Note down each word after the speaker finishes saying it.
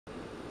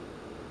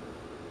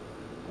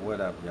What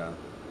up, y'all?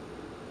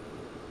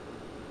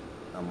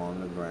 I'm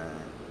on the grind.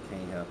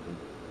 Can't help it.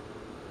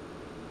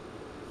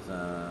 It's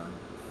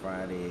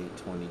Friday,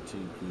 8:22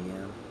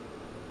 p.m.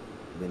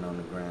 Been on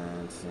the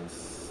grind since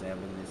 7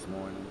 this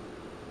morning.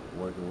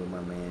 Working with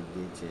my man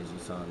Ditch, as you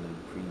saw in the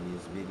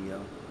previous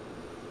video.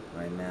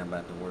 Right now, I'm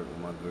about to work with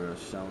my girl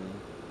Shonii.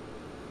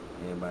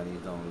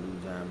 Everybody's on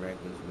Lujon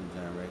Records, and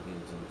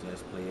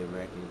Just Play It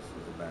Records.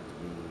 It's about to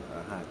be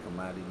a hot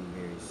commodity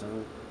very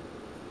soon.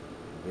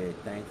 Very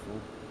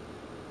thankful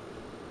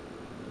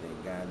that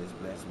God has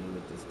blessed me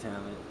with this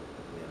talent,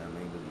 that I'm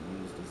able to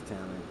use this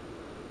talent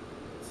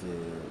to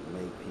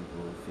make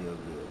people feel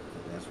good.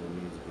 Because that's what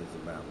music is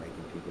about,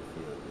 making people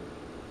feel good.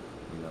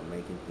 You know,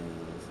 making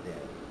things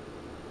that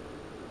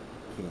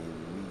can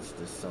reach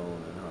the soul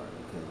and heart.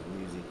 Because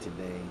music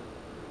today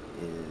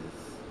is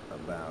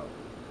about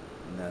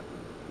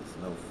nothing. It's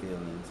no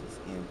feelings,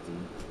 it's empty.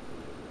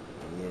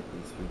 And yet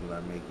these people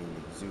are making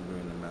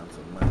exuberant amounts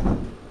of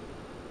money,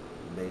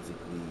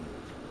 basically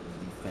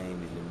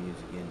defaming the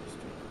music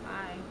industry.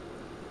 Hi.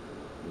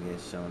 We got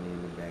Shonii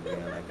in the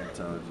background, like I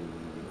told you,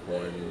 we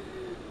recording.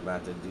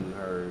 About to do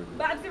her.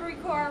 About to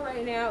record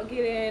right now,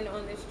 get in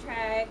on this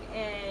track,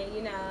 and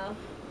you know,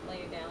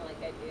 lay it down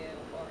like I do,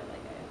 or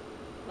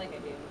like I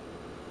do.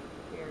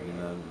 Period. You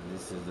know,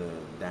 this is a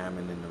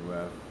diamond in the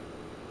rough.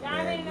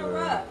 Diamond in the girl.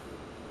 rough.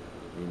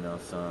 You know,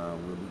 so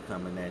we'll be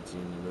coming at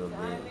you in a little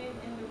Diamond bit.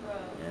 in the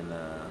rough. And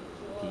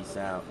peace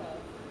out.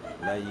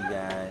 Love you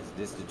guys.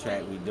 This is the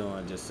track we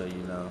doing, just so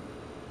you know.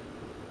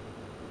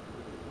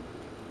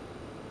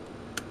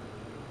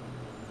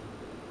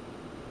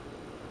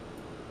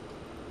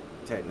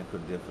 Technical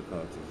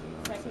difficulties, you know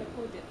what I'm saying?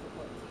 Technical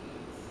difficulties.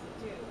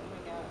 Dude, oh my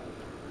God.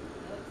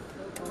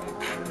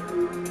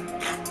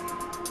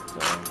 So,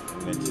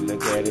 let you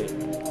look at it.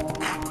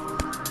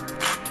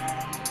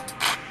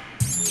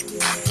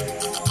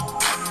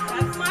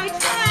 That's my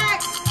track!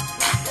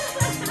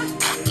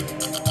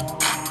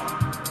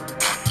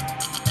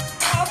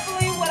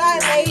 Hopefully what I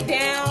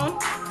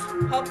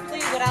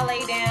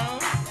lay down,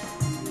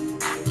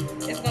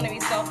 it's going to be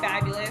so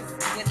fabulous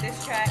with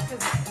this track,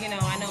 because, you know,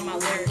 I know my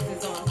lyrics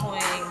is on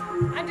point.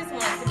 I just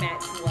want it to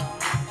match well.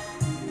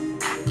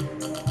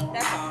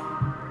 That's all.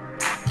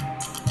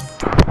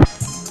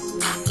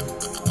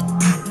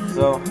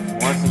 So,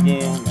 once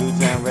again,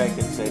 Lujon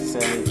Records, they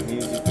sell it,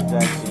 music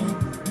production,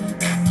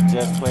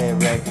 Just Play It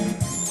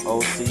Records,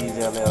 OCs,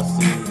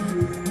 LLC,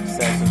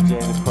 Session J,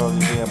 the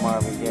Protege,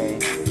 Marvin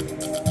Gaye.